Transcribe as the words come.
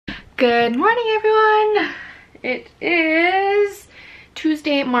Good morning, everyone. It is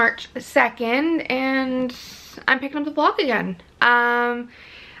Tuesday, March 2nd, and I'm picking up the vlog again.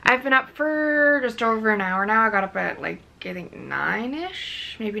 I've been up for just over an hour now. I got up at like, I think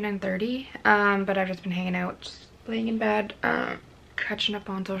 9-ish, maybe 9:30. But I've just been hanging out, just laying in bed, catching up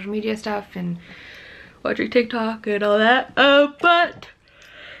on social media stuff and watching TikTok and all that. But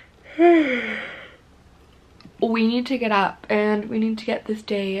we need to get up and we need to get this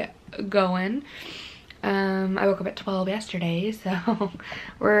day going. I woke up at 12 yesterday, so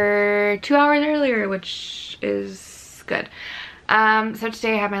we're 2 hours earlier, which is good. So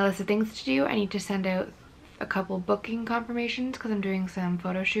today I have my list of things to do. I need to send out a couple booking confirmations because I'm doing some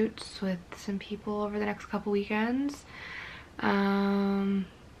photo shoots with some people over the next couple weekends. Yeah.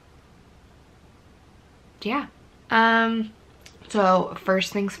 So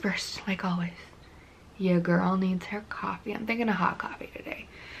first things first, like always, your girl needs her coffee. I'm thinking a hot coffee today.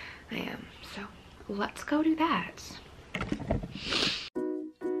 I am. So let's go do that.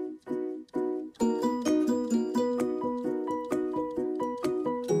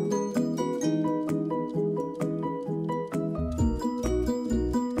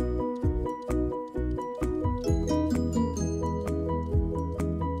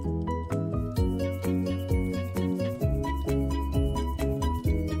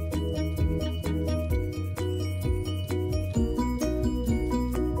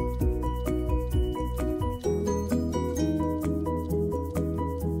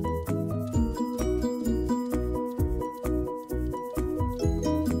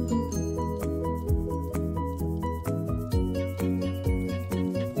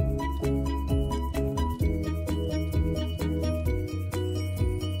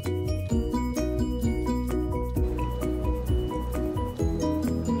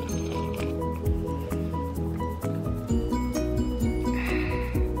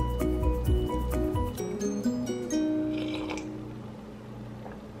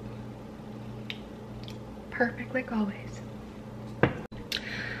 Perfect, like always.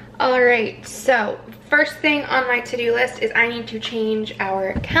 All right, so first thing on my to-do list is I need to change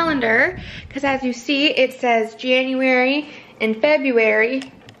our calendar because as you see, it says January and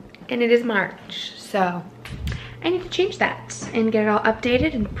February and it is March. So I need to change that and get it all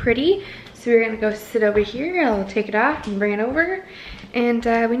updated and pretty. So we're gonna go sit over here. I'll take it off and bring it over, and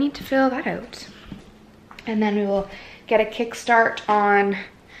we need to fill that out. And then we will get a kickstart on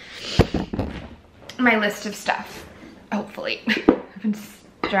my list of stuff, hopefully. I've been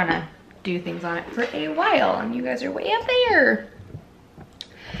trying to do things on it for a while and you guys are way up there.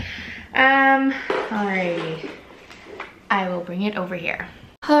 Alrighty, I will bring it over here.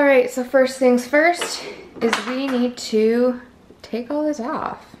 All right, so first things first is we need to take all this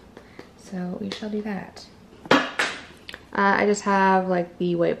off. So we shall do that. I just have like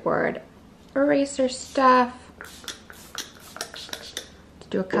the whiteboard eraser stuff.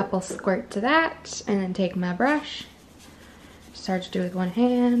 Do a couple squirts of that and then take my brush. Start to do it with one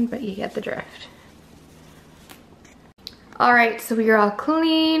hand, but you get the drift. All right, so we are all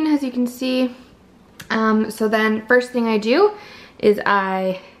clean, as you can see. So then first thing I do is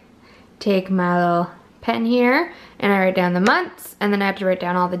I take my little pen here and I write down the months, and then I have to write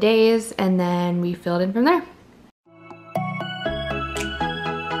down all the days, and then we fill it in from there.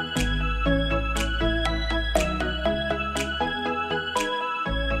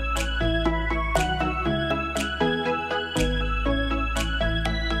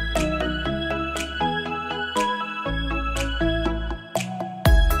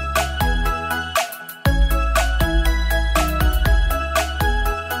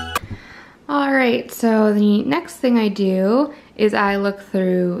 Alright, so the next thing I do is I look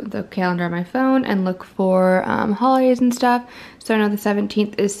through the calendar on my phone and look for holidays and stuff. So I know the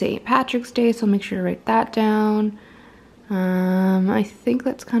 17th is St. Patrick's Day, so I'll make sure to write that down. I think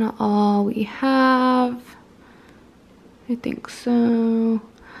that's kind of all we have. I think so.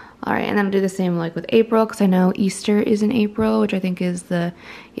 Alright, and then I'll do the same like with April, because I know Easter is in April, which I think is the,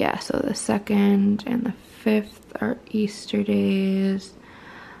 yeah, so the 2nd and the 5th are Easter days.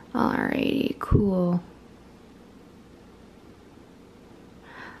 Alrighty, cool.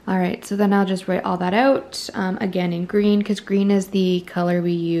 Alright, so then I'll just write all that out, again in green, because green is the color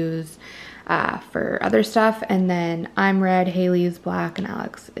we use for other stuff, and then I'm red, Haley's black, and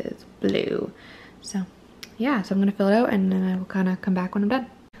Alex is blue. So yeah, so I'm gonna fill it out and then I will kind of come back when I'm done.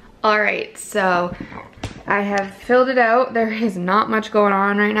 Alright, so I have filled it out. There is not much going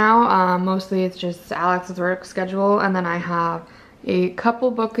on right now. Mostly it's just Alex's work schedule, and then I have a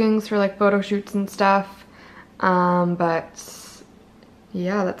couple bookings for like photo shoots and stuff, but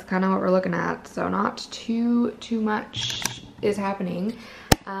yeah, that's kind of what we're looking at, so not too much is happening.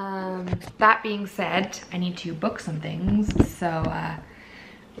 that being said, I need to book some things. So,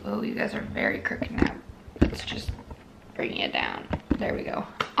 oh, you guys are very crooked now. Let's just bring it down. There we go.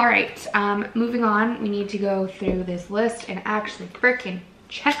 All right, moving on. We need to go through this list and actually freaking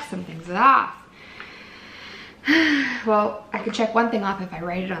check some things off. Well, I could check one thing off if I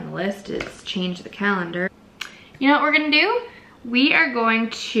write it on the list. It's change the calendar. You know what we're gonna do? We are going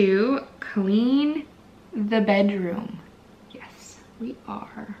to clean the bedroom. Yes, we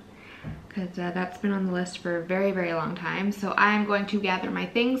are. Because that's been on the list for a very, very long time. So I'm going to gather my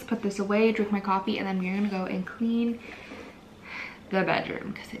things, put this away, drink my coffee, and then we're gonna go and clean the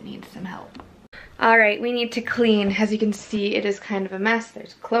bedroom because it needs some help. All right, we need to clean. As you can see, it is kind of a mess.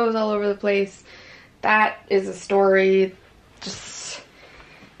 There's clothes all over the place. That is a story.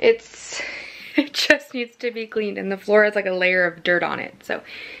 It just needs to be cleaned, and the floor has like a layer of dirt on it, so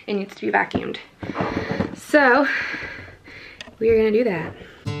it needs to be vacuumed. So we are gonna do that.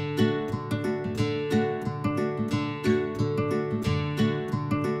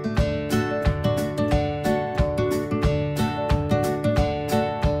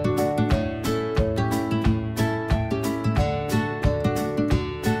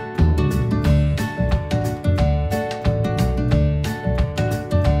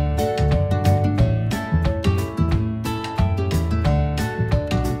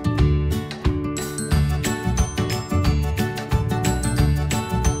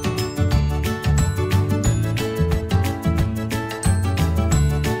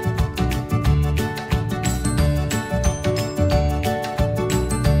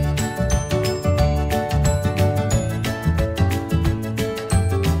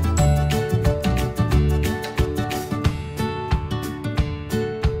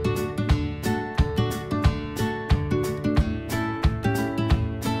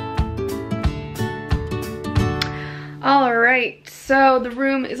 All right, so the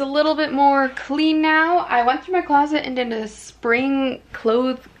room is a little bit more clean now. I went through my closet and did a spring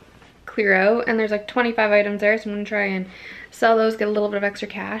clothes clear out, and there's like 25 items there, so I'm gonna try and sell those, get a little bit of extra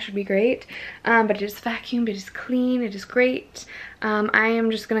cash, would be great. But it is vacuumed, it is clean, it is great. I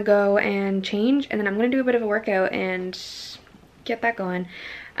am just gonna go and change, and then I'm gonna do a bit of a workout and get that going.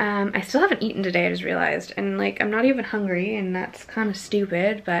 I still haven't eaten today, I just realized, and like I'm not even hungry, and that's kind of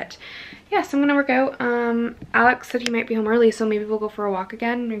stupid, but yeah, so I'm gonna work out. Alex said he might be home early, so maybe we'll go for a walk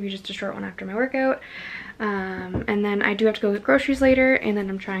again, maybe just a short one after my workout. And then I do have to go get groceries later, and then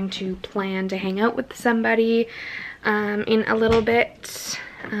I'm trying to plan to hang out with somebody in a little bit.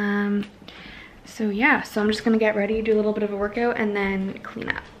 So yeah, so I'm just gonna get ready, do a little bit of a workout, and then clean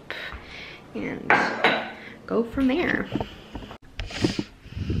up and go from there.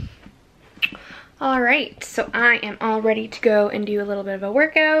 All right, so I am all ready to go and do a little bit of a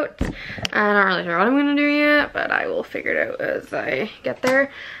workout. I'm not really sure what I'm gonna do yet, but I will figure it out as I get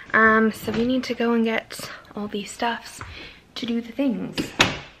there. So we need to go and get all these stuffs to do the things.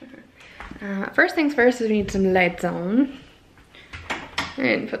 First things first is we need some lights on.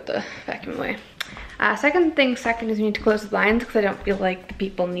 And put the vacuum away. Second is we need to close the blinds because I don't feel like the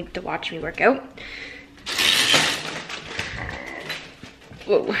people need to watch me work out.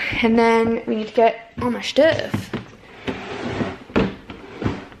 Whoa. And then we need to get all my stuff.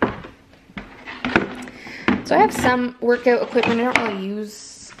 So I have some workout equipment. I don't really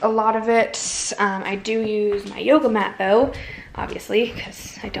use a lot of it. I do use my yoga mat though, obviously,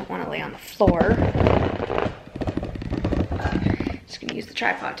 because I don't want to lay on the floor. Just gonna use the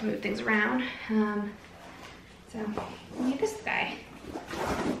tripod to move things around. So I need this guy.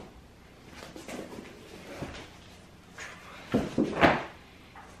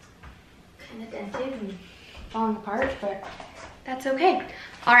 Kind of dented and falling apart, but that's okay.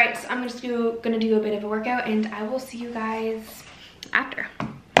 All right, so I'm just gonna do a bit of a workout, and I will see you guys after.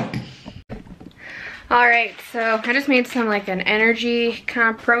 All right, so I just made some like an energy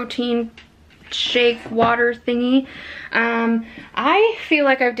kind of protein shake water thingy. I feel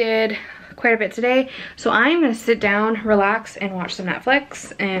like I did quite a bit today, so I'm gonna sit down, relax, and watch some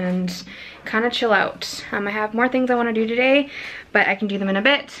Netflix and kind of chill out. I have more things I want to do today, but I can do them in a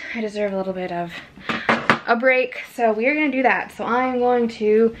bit. I deserve a little bit of a break, so we are gonna do that. So I'm going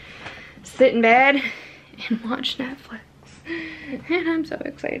to sit in bed and watch Netflix, and I'm so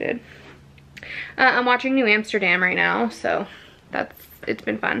excited. I'm watching New Amsterdam right now, so it's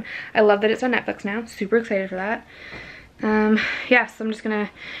been fun. I love that it's on Netflix now. Super excited for that. Yeah, so I'm just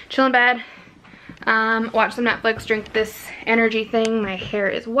gonna chill in bed, watch some Netflix, drink this energy thing. My hair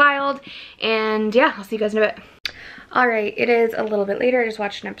is wild, and yeah, I'll see you guys in a bit. All right, it is a little bit later. I just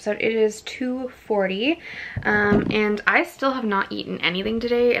watched an episode. It is 2:40, and I still have not eaten anything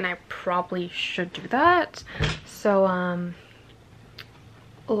today, and I probably should do that. So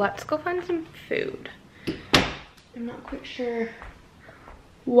let's go find some food. I'm not quite sure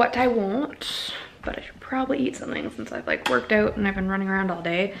what I want, but I should probably eat something since I've like worked out and I've been running around all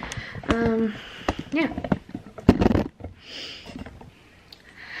day. Yeah.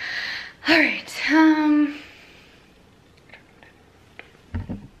 All right.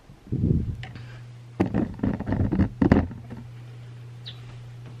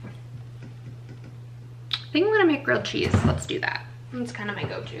 I think I'm gonna make grilled cheese. Let's do that. That's kind of my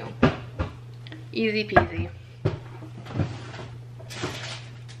go-to. Easy peasy.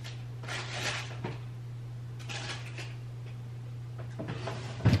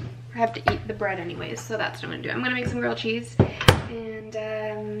 I have to eat the bread anyways, so that's what I'm gonna do. I'm gonna make some grilled cheese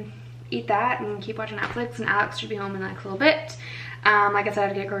and eat that and keep watching Netflix, and Alex should be home in like a little bit. Like I said, I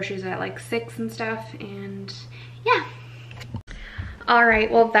had to get groceries at like 6 and stuff, and yeah. All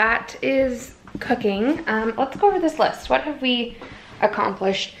right, well that is cooking. Let's go over this list. What have we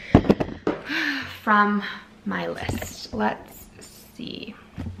accomplished from my list? Let's see.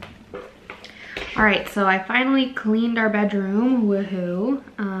 All right, so I finally cleaned our bedroom. Woohoo.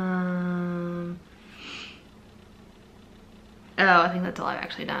 Oh, I think that's all I've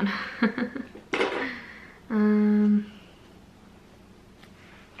actually done.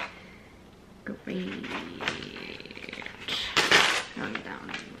 Great. I don't need that one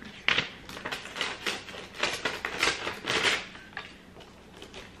anymore.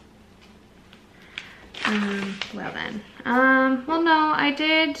 Well then. Well no, I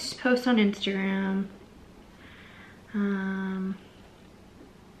did post on Instagram.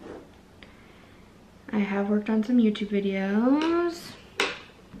 I have worked on some YouTube videos.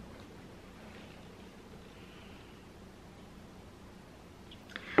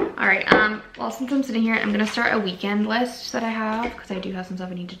 All right, well, since I'm sitting here, I'm gonna start a weekend list that I have, because I do have some stuff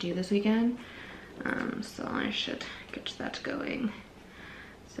I need to do this weekend. So I should get that going.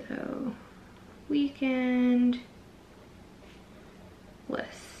 So, weekend list.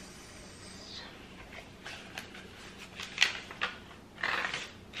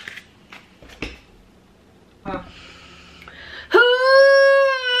 Oh.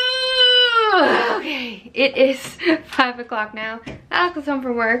 Okay, it is 5 o'clock now. Alex is home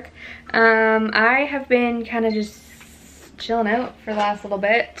from work. I have been kind of just chilling out for the last little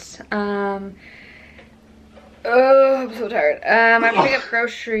bit. Oh, I'm so tired. I'm picking up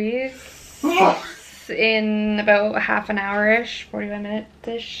groceries in about half an hour-ish, 45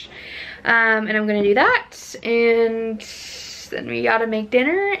 minutes-ish. And I'm gonna do that, and then we gotta make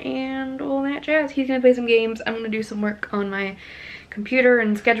dinner and all that jazz. He's gonna play some games. I'm gonna do some work on my computer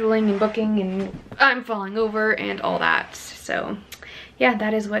and scheduling and booking, and I'm falling over and all that. So yeah,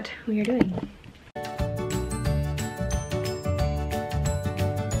 that is what we are doing.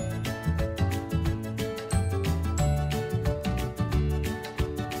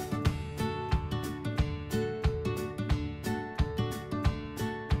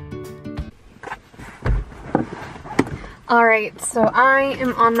 All right, so I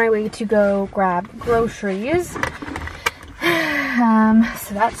am on my way to go grab groceries.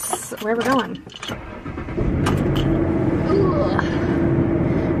 So that's where we're going.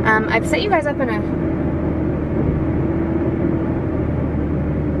 I've set you guys up in a...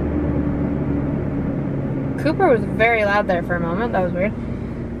 Cooper was very loud there for a moment. That was weird.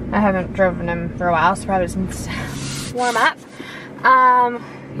 I haven't driven him for a while, so probably just needs to warm up.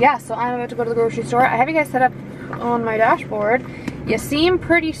 Yeah, so I'm about to go to the grocery store. I have you guys set up on my dashboard. You seem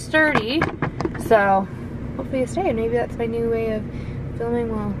pretty sturdy, so hopefully you stay. Maybe that's my new way of filming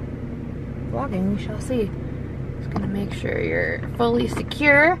while vlogging. We shall see. Just gonna make sure you're fully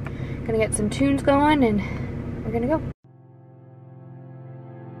secure. Gonna get some tunes going, and we're gonna go.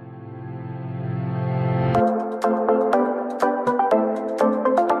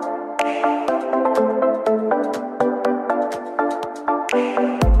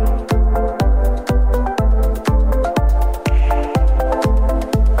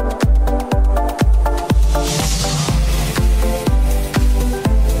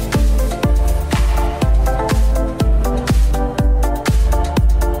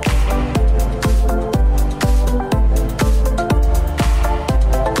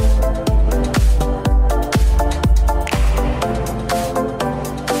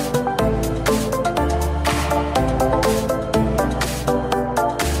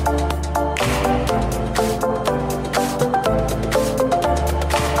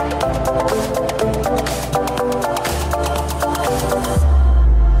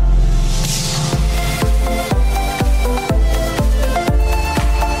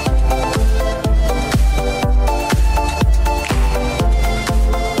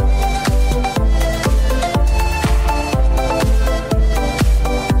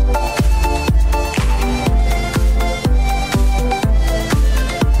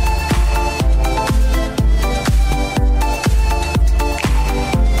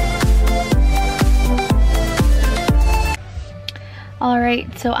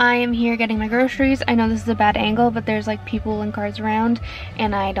 Alright, so I am here getting my groceries. I know this is a bad angle, but there's like people and cars around,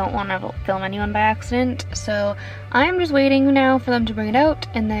 and I don't want to film anyone by accident. So I'm just waiting now for them to bring it out,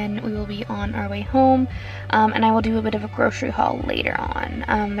 and then we will be on our way home. And I will do a bit of a grocery haul later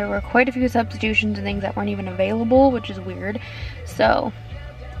on. There were quite a few substitutions and things that weren't even available, which is weird. So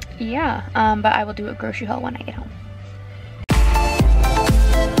yeah, but I will do a grocery haul when I get home.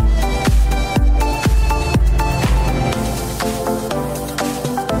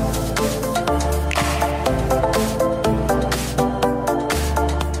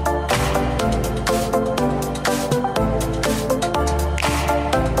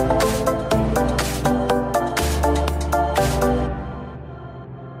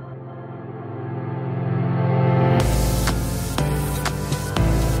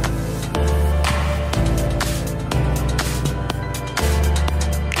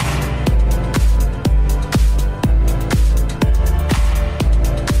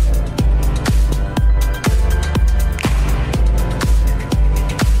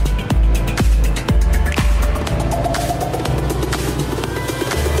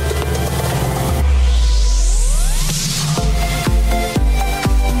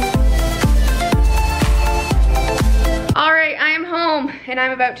 And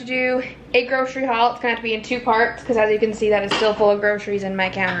I'm about to do a grocery haul. It's going to have to be in 2 parts because, as you can see, that is still full of groceries, and my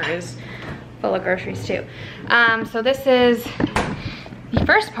counter is full of groceries too. So this is the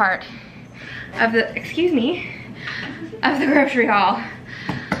first part of the, excuse me, of the grocery haul.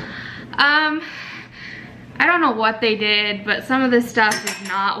 I don't know what they did, but some of this stuff is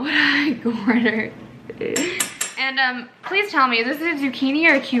not what I ordered. And please tell me, is this a zucchini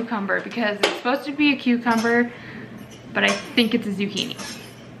or a cucumber? Because it's supposed to be a cucumber, but I think it's a zucchini.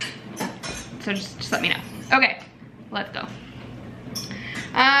 So just let me know. Okay, let's go.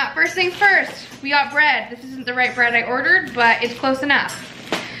 First things first, we got bread. This isn't the right bread I ordered, but it's close enough.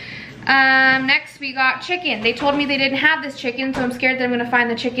 Next we got chicken. They told me they didn't have this chicken, so I'm scared that I'm gonna find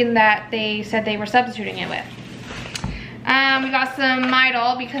the chicken that they said they were substituting it with. We got some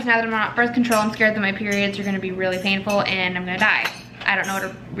Midol because now that I'm on birth control, I'm scared that my periods are gonna be really painful and I'm gonna die. I don't know what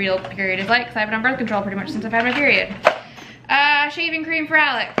a real period is like because I've been on birth control pretty much since I've had my period. Shaving cream for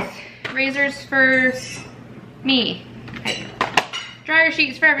Alex. Razors for me. Dryer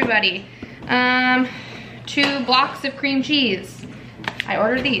sheets for everybody. 2 blocks of cream cheese. I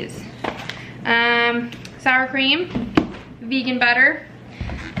ordered these. Sour cream. Vegan butter.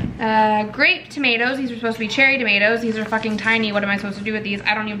 Grape tomatoes. These are supposed to be cherry tomatoes. These are fucking tiny. What am I supposed to do with these?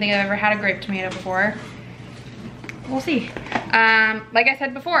 I don't even think I've ever had a grape tomato before. We'll see. Like I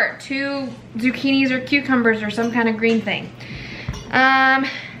said before, 2 zucchinis or cucumbers or some kind of green thing.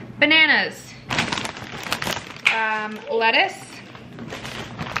 Bananas. Lettuce.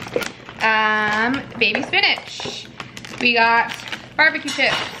 Baby spinach. We got barbecue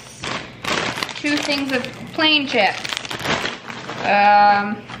chips. 2 things of plain chips.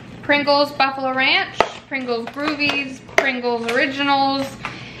 Pringles Buffalo Ranch. Pringles Groovies. Pringles Originals.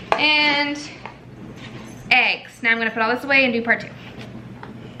 And eggs. Now I'm gonna put all this away and do part 2.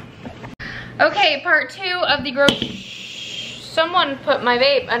 Okay, part 2 of the grocery. Someone put my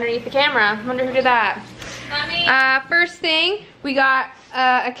vape underneath the camera. I wonder who did that. Not me. First thing, we got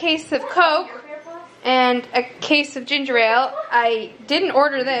a case of Coke and a case of ginger ale. I didn't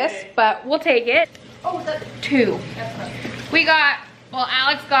order this, but we'll take it. Oh, that's 2. We got, well,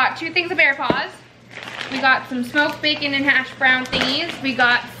 Alex got 2 things of Bear Paws. We got some smoked bacon and hash brown thingies. We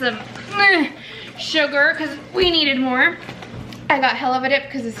got some sugar because we needed more. I got hella of a dip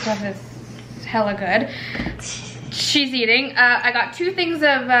because this stuff is hella good. She's eating. I got 2 things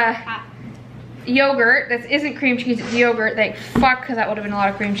of yogurt. This isn't cream cheese, it's yogurt. Thank fuck, because that would have been a lot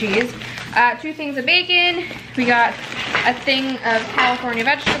of cream cheese. 2 things of bacon. We got a thing of California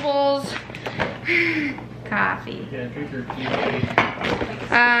vegetables. Coffee. Yeah, drink your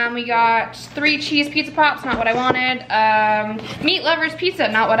tea. We got 3 cheese pizza pops, not what I wanted. Meat lovers pizza,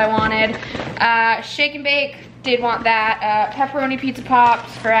 not what I wanted. Shake and bake, did want that. Pepperoni pizza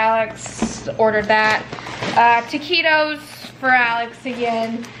pops for Alex, ordered that. Taquitos for Alex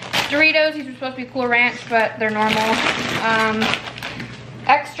again. Doritos, these were supposed to be Cool Ranch, but they're normal.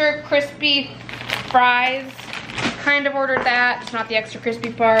 Extra crispy fries, kind of ordered that, just not the extra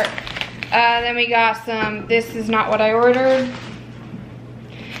crispy part. Then we got some, this is not what I ordered.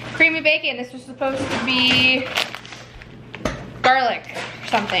 Creamy bacon, this was supposed to be garlic or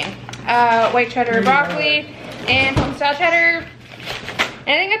something. White cheddar broccoli, and homestyle cheddar. And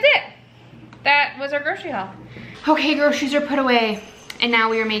I think that's it. That was our grocery haul. Okay, groceries are put away, and now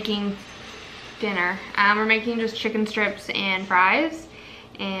we are making dinner. We're making just chicken strips and fries,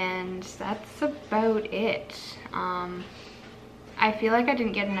 and that's about it. I feel like I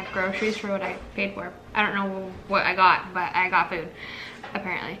didn't get enough groceries for what I paid for. I don't know what I got, but I got food,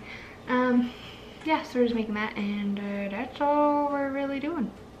 apparently. Yeah, so we're just making that, and that's all we're really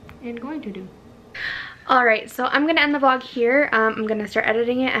doing and going to do. Alright, so I'm gonna end the vlog here. I'm gonna start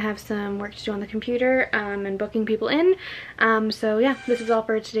editing it. I have some work to do on the computer and booking people in. So yeah, this is all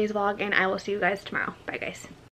for today's vlog, and I will see you guys tomorrow. Bye guys.